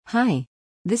Hi.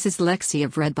 This is Lexi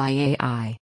of Read by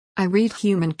AI. I read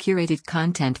human curated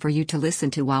content for you to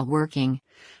listen to while working,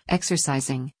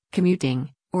 exercising,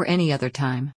 commuting, or any other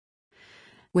time.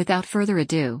 Without further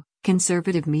ado,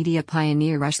 conservative media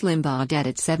pioneer Rush Limbaugh dead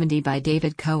at 70 by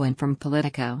David Cohen from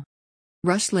Politico.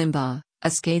 Rush Limbaugh, a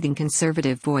scathing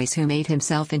conservative voice who made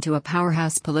himself into a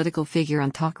powerhouse political figure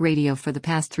on talk radio for the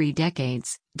past 3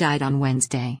 decades, died on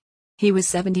Wednesday. He was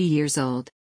 70 years old.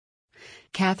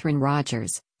 Catherine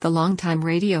Rogers, the longtime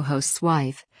radio host's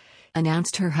wife,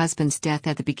 announced her husband's death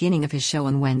at the beginning of his show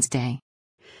on Wednesday.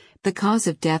 The cause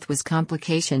of death was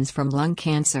complications from lung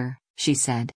cancer, she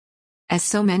said. As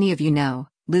so many of you know,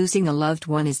 losing a loved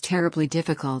one is terribly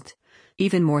difficult,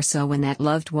 even more so when that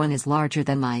loved one is larger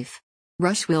than life.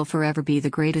 Rush will forever be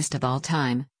the greatest of all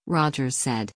time, Rogers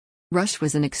said. Rush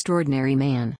was an extraordinary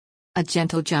man. A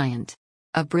gentle giant.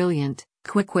 A brilliant,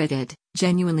 quick-witted,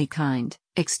 genuinely kind,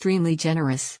 extremely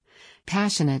generous,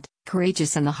 passionate,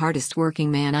 courageous and the hardest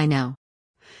working man I know.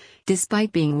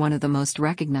 Despite being one of the most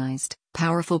recognized,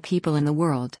 powerful people in the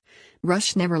world,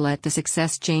 Rush never let the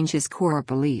success change his core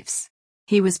beliefs.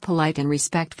 He was polite and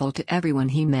respectful to everyone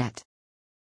he met.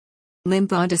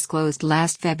 Limbaugh disclosed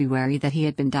last February that he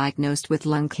had been diagnosed with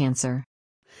lung cancer.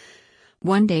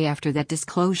 One day after that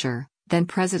disclosure,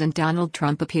 then-President Donald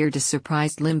Trump appeared to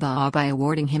surprise Limbaugh by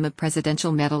awarding him a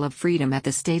Presidential Medal of Freedom at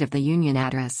the State of the Union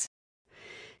address.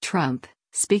 Trump,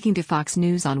 speaking to Fox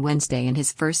News on Wednesday in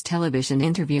his first television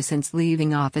interview since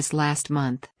leaving office last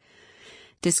month,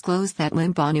 disclosed that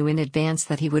Limbaugh knew in advance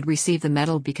that he would receive the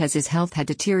medal because his health had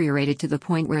deteriorated to the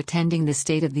point where attending the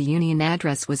State of the Union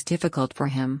address was difficult for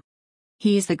him.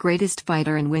 "He is the greatest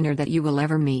fighter and winner that you will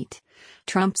ever meet,"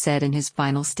 Trump said in his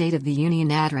final State of the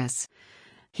Union address,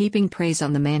 heaping praise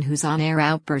on the man whose on-air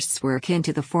outbursts were akin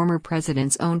to the former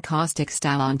president's own caustic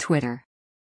style on Twitter.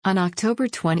 On October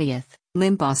 20,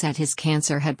 Limbaugh said his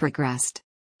cancer had progressed.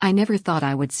 "I never thought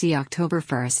I would see October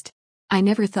 1st. I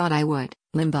never thought I would,"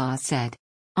 Limbaugh said.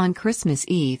 On Christmas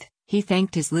Eve, he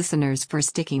thanked his listeners for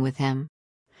sticking with him.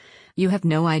 "You have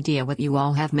no idea what you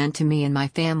all have meant to me and my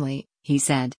family," he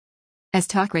said. As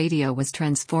talk radio was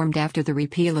transformed after the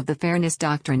repeal of the Fairness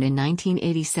Doctrine in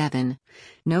 1987,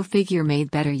 no figure made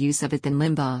better use of it than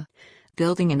Limbaugh,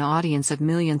 building an audience of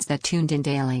millions that tuned in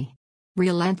daily.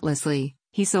 Relentlessly,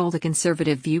 he sold a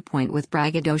conservative viewpoint with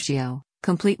braggadocio,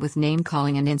 complete with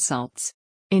name-calling and insults.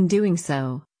 In doing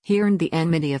so, he earned the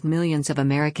enmity of millions of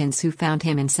Americans who found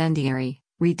him incendiary,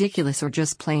 ridiculous or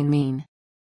just plain mean.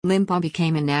 Limbaugh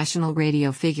became a national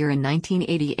radio figure in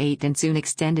 1988 and soon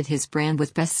extended his brand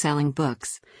with best-selling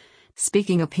books,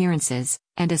 speaking appearances,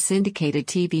 and a syndicated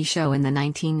TV show in the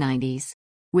 1990s.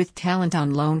 "With talent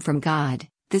on loan from God,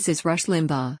 this is Rush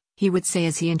Limbaugh," he would say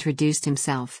as he introduced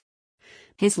himself.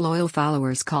 His loyal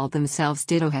followers called themselves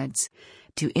dittoheads,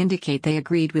 to indicate they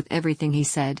agreed with everything he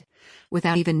said,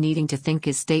 without even needing to think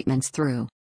his statements through.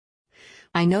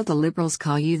 "I know the liberals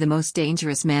call you the most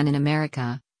dangerous man in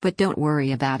America, but don't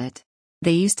worry about it.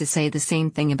 They used to say the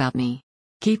same thing about me.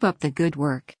 Keep up the good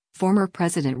work," former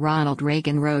President Ronald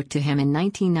Reagan wrote to him in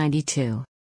 1992.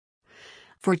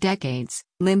 For decades,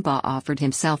 Limbaugh offered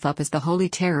himself up as the holy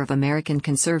terror of American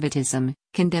conservatism,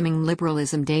 condemning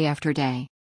liberalism day after day.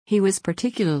 He was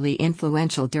particularly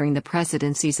influential during the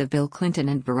presidencies of Bill Clinton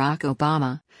and Barack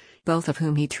Obama, both of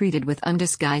whom he treated with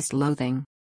undisguised loathing.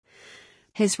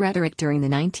 His rhetoric during the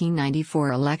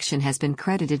 1994 election has been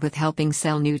credited with helping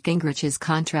sell Newt Gingrich's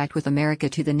contract with America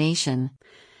to the nation,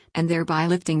 and thereby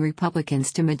lifting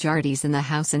Republicans to majorities in the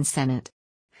House and Senate.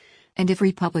 And if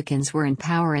Republicans were in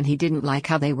power and he didn't like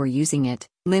how they were using it,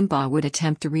 Limbaugh would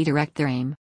attempt to redirect their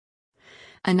aim.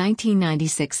 A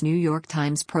 1996 New York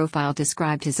Times profile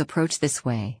described his approach this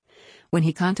way: "When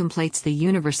he contemplates the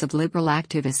universe of liberal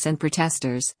activists and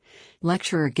protesters,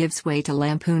 lecturer gives way to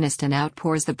lampoonist and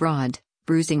outpours the broad,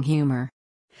 bruising humor.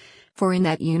 For in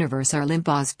that universe are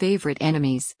Limbaugh's favorite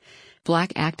enemies: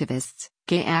 black activists,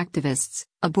 gay activists,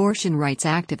 abortion rights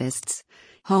activists,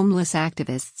 homeless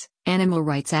activists, animal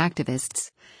rights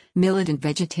activists, militant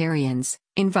vegetarians,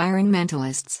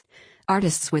 environmentalists,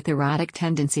 artists with erotic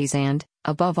tendencies and,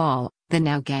 above all, the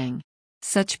Now Gang.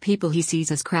 Such people he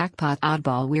sees as crackpot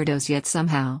oddball weirdos, yet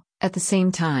somehow, at the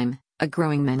same time, a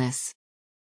growing menace."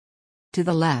 To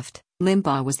the left,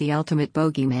 Limbaugh was the ultimate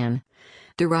bogeyman,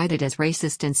 derided as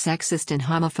racist and sexist and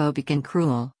homophobic and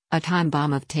cruel, a time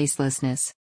bomb of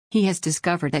tastelessness. He has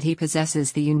discovered that he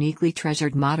possesses the uniquely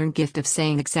treasured modern gift of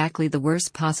saying exactly the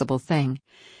worst possible thing,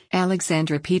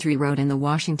 Alexandra Petrie wrote in the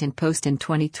Washington Post in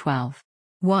 2012.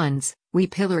 "Once, we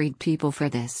pilloried people for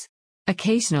this.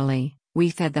 Occasionally, we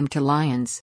fed them to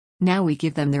lions. Now we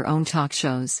give them their own talk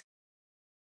shows."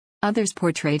 Others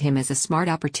portrayed him as a smart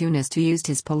opportunist who used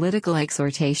his political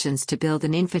exhortations to build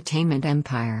an infotainment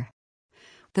empire.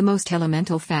 The most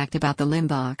elemental fact about the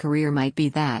Limbaugh career might be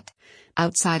that,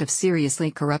 outside of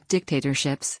seriously corrupt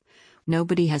dictatorships,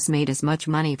 nobody has made as much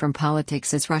money from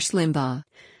politics as Rush Limbaugh,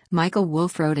 Michael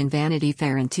Wolff wrote in Vanity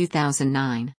Fair in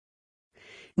 2009.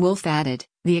 Wolff added,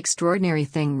 "The extraordinary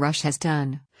thing Rush has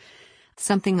done,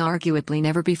 something arguably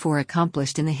never before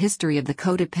accomplished in the history of the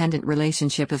codependent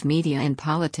relationship of media and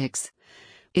politics,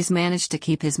 is managed to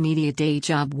keep his media day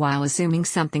job while assuming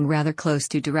something rather close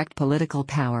to direct political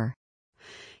power.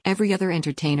 Every other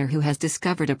entertainer who has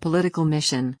discovered a political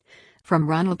mission, from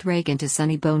Ronald Reagan to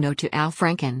Sonny Bono to Al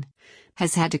Franken,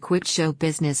 has had to quit show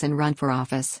business and run for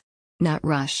office. Not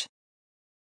Rush."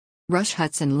 Rush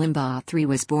Hudson Limbaugh III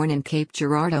was born in Cape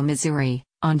Girardeau, Missouri,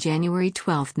 on January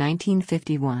 12,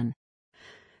 1951.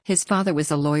 His father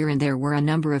was a lawyer and there were a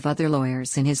number of other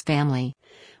lawyers in his family,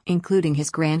 including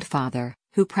his grandfather,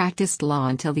 who practiced law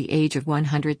until the age of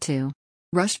 102.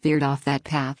 Rush veered off that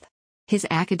path. His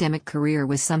academic career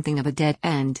was something of a dead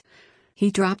end.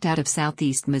 He dropped out of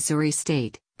Southeast Missouri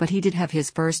State, but he did have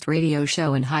his first radio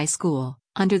show in high school,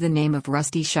 under the name of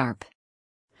Rusty Sharp.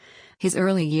 His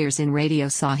early years in radio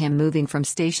saw him moving from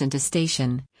station to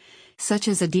station, such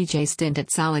as a DJ stint at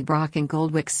Solid Rock and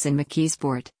Goldwick's in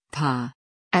McKeesport, PA.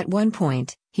 At one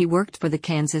point, he worked for the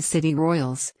Kansas City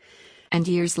Royals, and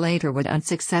years later would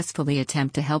unsuccessfully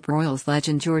attempt to help Royals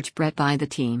legend George Brett buy the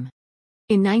team.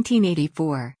 In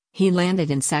 1984, he landed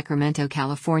in Sacramento,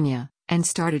 California, and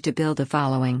started to build a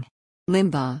following.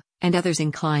 Limbaugh, and others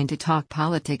inclined to talk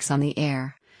politics on the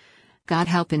air, got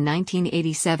help in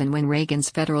 1987 when Reagan's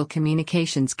Federal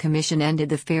Communications Commission ended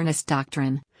the Fairness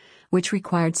Doctrine, which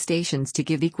required stations to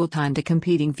give equal time to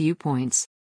competing viewpoints.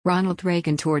 Ronald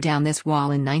Reagan tore down this wall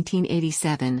in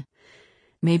 1987,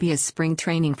 maybe as spring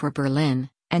training for Berlin,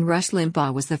 and Rush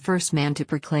Limbaugh was the first man to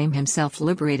proclaim himself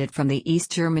liberated from the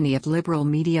East Germany of liberal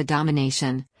media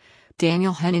domination,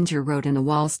 Daniel Henninger wrote in the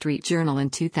Wall Street Journal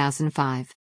in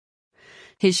 2005.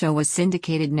 His show was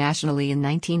syndicated nationally in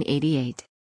 1988.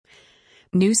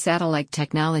 New satellite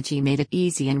technology made it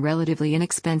easy and relatively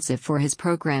inexpensive for his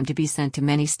program to be sent to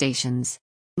many stations.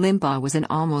 Limbaugh was an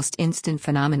almost instant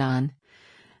phenomenon,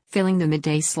 filling the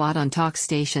midday slot on talk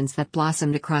stations that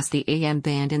blossomed across the AM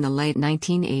band in the late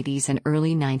 1980s and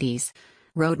early 90s,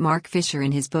 wrote Mark Fisher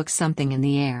in his book Something in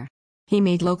the Air. He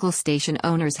made local station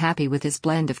owners happy with his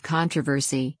blend of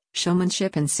controversy,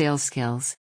 showmanship and sales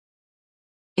skills.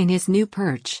 In his new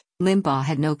perch, Limbaugh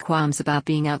had no qualms about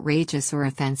being outrageous or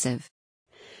offensive.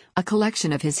 A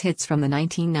collection of his hits from the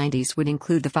 1990s would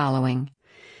include the following.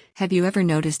 Have you ever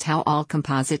noticed how all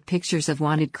composite pictures of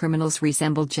wanted criminals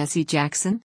resemble Jesse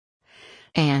Jackson?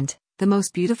 And, the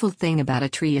most beautiful thing about a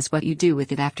tree is what you do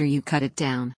with it after you cut it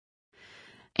down.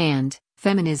 And,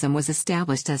 feminism was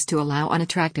established as to allow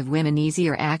unattractive women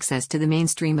easier access to the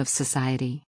mainstream of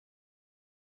society.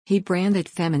 He branded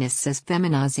feminists as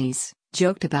feminazis,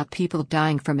 joked about people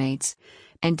dying from AIDS,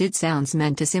 and did sounds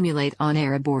meant to simulate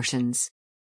on-air abortions.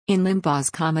 In Limbaugh's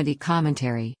comedy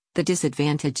commentary, the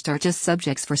disadvantaged are just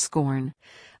subjects for scorn,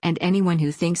 and anyone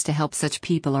who thinks to help such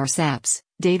people are saps,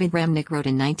 David Remnick wrote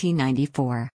in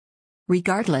 1994.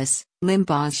 Regardless,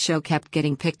 Limbaugh's show kept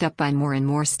getting picked up by more and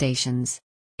more stations.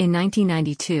 In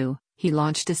 1992, he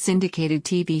launched a syndicated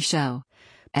TV show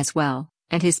as well,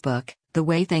 and his book, The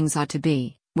Way Things Ought to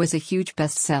Be, was a huge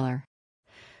bestseller.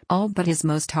 All but his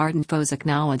most hardened foes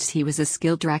acknowledged he was a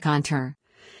skilled raconteur.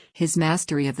 His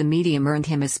mastery of the medium earned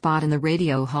him a spot in the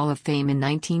Radio Hall of Fame in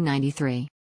 1993.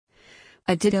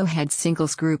 A Ditto Head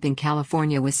singles group in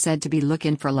California was said to be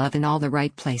looking for love in all the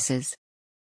right places.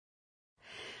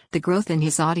 The growth in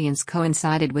his audience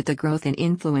coincided with the growth and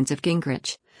influence of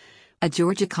Gingrich, a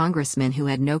Georgia congressman who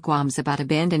had no qualms about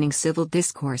abandoning civil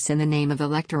discourse in the name of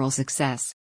electoral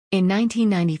success. In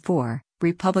 1994,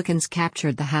 Republicans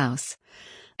captured the House,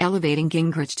 elevating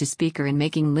Gingrich to Speaker and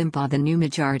making Limbaugh the new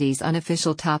majority's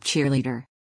unofficial top cheerleader.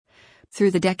 Through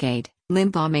the decade,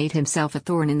 Limbaugh made himself a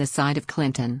thorn in the side of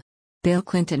Clinton. Bill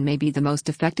Clinton may be the most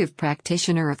effective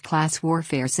practitioner of class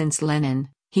warfare since Lenin,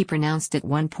 he pronounced at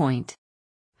one point.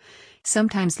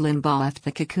 Sometimes Limbaugh left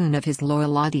the cocoon of his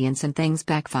loyal audience and things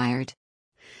backfired.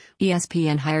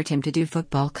 ESPN hired him to do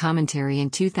football commentary in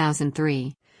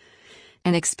 2003.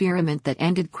 An experiment that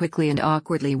ended quickly and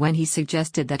awkwardly when he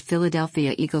suggested that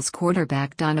Philadelphia Eagles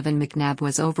quarterback Donovan McNabb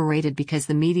was overrated because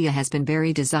the media has been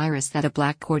very desirous that a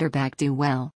black quarterback do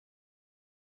well.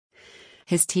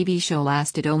 His TV show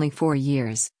lasted only 4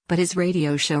 years, but his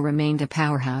radio show remained a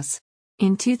powerhouse.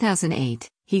 In 2008,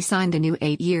 he signed a new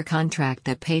 8-year contract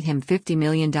that paid him $50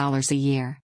 million a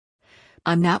year.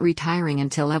 I'm not retiring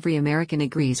until every American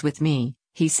agrees with me,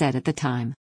 he said at the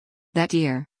time. That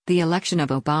year, the election of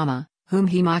Obama, whom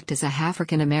he mocked as a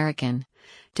African American,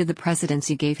 to the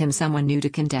presidency gave him someone new to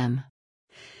condemn.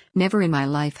 Never in my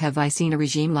life have I seen a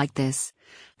regime like this,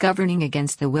 governing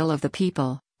against the will of the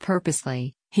people,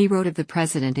 purposely, he wrote of the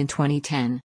president in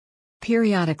 2010.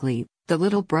 Periodically, the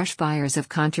little brush fires of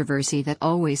controversy that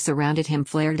always surrounded him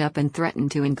flared up and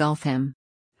threatened to engulf him.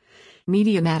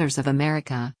 Media Matters of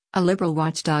America, a liberal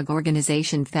watchdog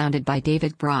organization founded by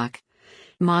David Brock,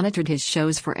 monitored his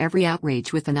shows for every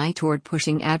outrage with an eye toward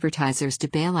pushing advertisers to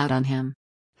bail out on him.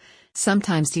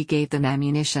 Sometimes he gave them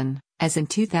ammunition, as in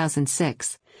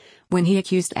 2006, when he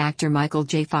accused actor Michael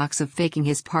J. Fox of faking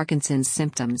his Parkinson's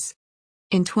symptoms.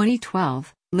 In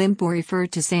 2012, Limbaugh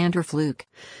referred to Sandra Fluke,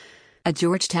 a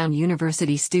Georgetown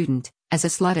University student, as a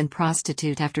slut and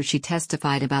prostitute after she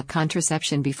testified about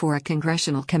contraception before a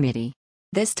congressional committee.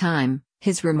 This time,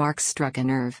 his remarks struck a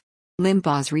nerve.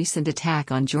 Limbaugh's recent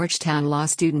attack on Georgetown law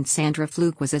student Sandra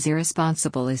Fluke was as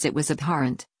irresponsible as it was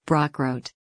abhorrent, Brock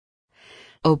wrote.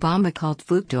 Obama called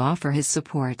Fluke to offer his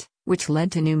support, which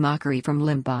led to new mockery from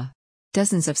Limbaugh.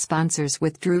 Dozens of sponsors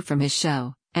withdrew from his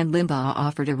show, and Limbaugh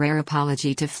offered a rare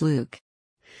apology to Fluke.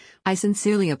 I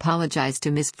sincerely apologize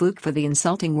to Ms. Fluke for the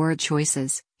insulting word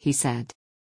choices, he said.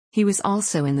 He was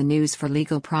also in the news for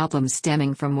legal problems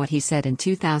stemming from what he said in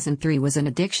 2003 was an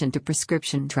addiction to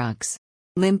prescription drugs.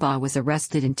 Limbaugh was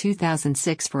arrested in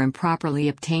 2006 for improperly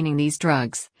obtaining these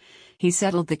drugs. He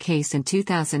settled the case in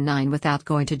 2009 without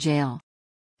going to jail.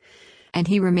 And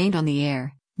he remained on the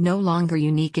air, no longer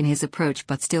unique in his approach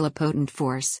but still a potent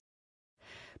force.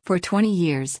 For 20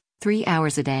 years, 3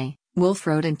 hours a day, Wolf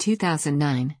wrote in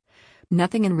 2009.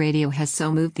 Nothing in radio has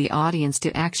so moved the audience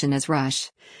to action as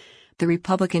Rush. The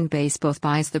Republican base both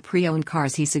buys the pre-owned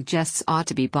cars he suggests ought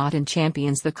to be bought and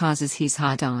champions the causes he's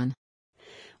hot on.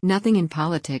 Nothing in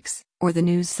politics, or the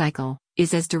news cycle,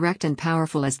 is as direct and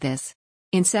powerful as this.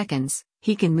 In seconds,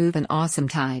 he can move an awesome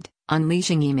tide,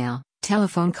 unleashing email,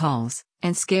 telephone calls,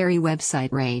 and scary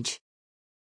website rage.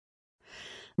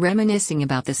 Reminiscing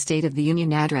about the State of the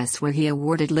Union address where he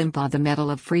awarded Limbaugh the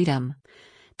Medal of Freedom,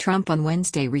 Trump on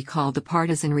Wednesday recalled the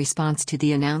partisan response to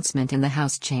the announcement in the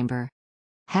House chamber.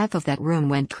 Half of that room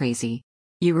went crazy.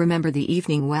 You remember the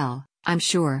evening well, I'm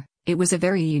sure. It was a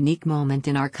very unique moment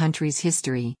in our country's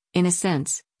history, in a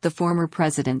sense, the former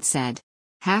president said.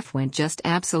 Half went just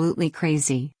absolutely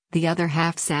crazy, the other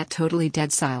half sat totally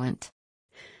dead silent.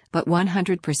 But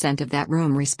 100% of that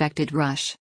room respected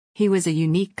Rush. He was a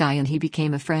unique guy and he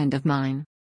became a friend of mine.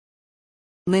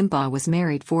 Limbaugh was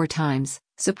married 4 times.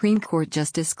 Supreme Court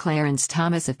Justice Clarence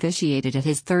Thomas officiated at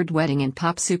his 3rd wedding and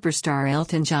pop superstar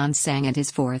Elton John sang at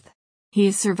his 4th. He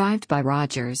is survived by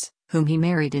Rogers, whom he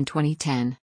married in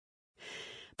 2010.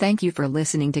 Thank you for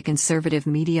listening to conservative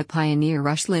media pioneer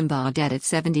Rush Limbaugh Dead at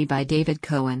 70 by David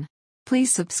Cohen.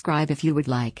 Please subscribe if you would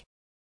like.